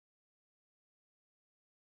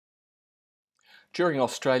During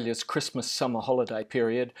Australia's Christmas summer holiday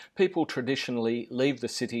period, people traditionally leave the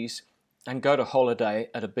cities and go to holiday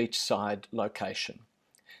at a beachside location.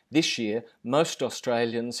 This year, most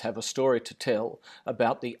Australians have a story to tell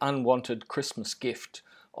about the unwanted Christmas gift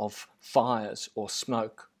of fires or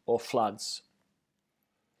smoke or floods.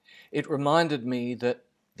 It reminded me that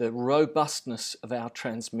the robustness of our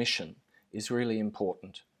transmission is really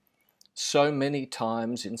important. So many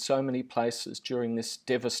times in so many places during this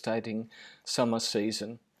devastating summer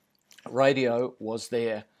season, radio was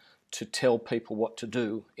there to tell people what to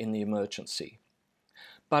do in the emergency.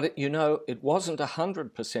 But it wasn't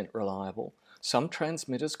 100% reliable. Some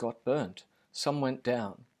transmitters got burnt, some went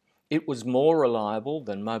down. It was more reliable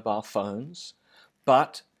than mobile phones,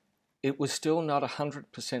 but it was still not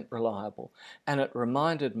 100% reliable. And it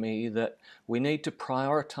reminded me that we need to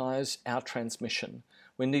prioritise our transmission.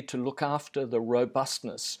 We need to look after the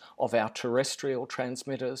robustness of our terrestrial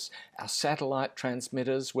transmitters, our satellite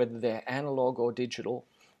transmitters, whether they're analogue or digital.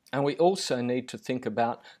 And we also need to think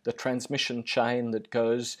about the transmission chain that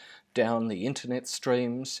goes down the internet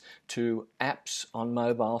streams to apps on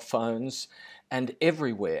mobile phones and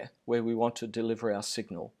everywhere where we want to deliver our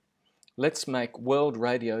signal. Let's make World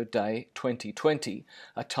Radio Day 2020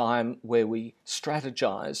 a time where we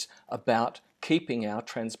strategise about keeping our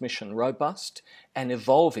transmission robust and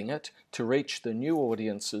evolving it to reach the new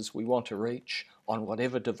audiences we want to reach on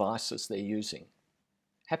whatever devices they're using.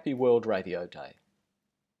 Happy World Radio Day.